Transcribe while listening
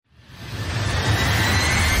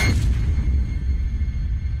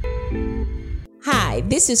Hi,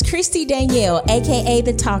 this is Christy Danielle, aka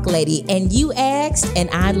The Talk Lady, and you asked and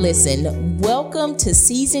I listened. Welcome to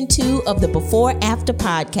season 2 of the Before After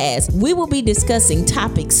podcast. We will be discussing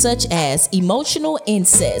topics such as emotional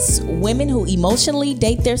incest, women who emotionally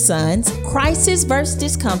date their sons, crisis versus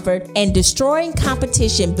discomfort, and destroying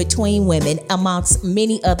competition between women, amongst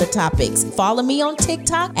many other topics. Follow me on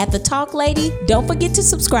TikTok at The Talk Lady. Don't forget to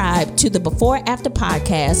subscribe to the Before After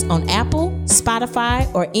podcast on Apple,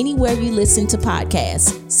 Spotify, or anywhere you listen to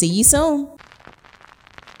podcasts. See you soon.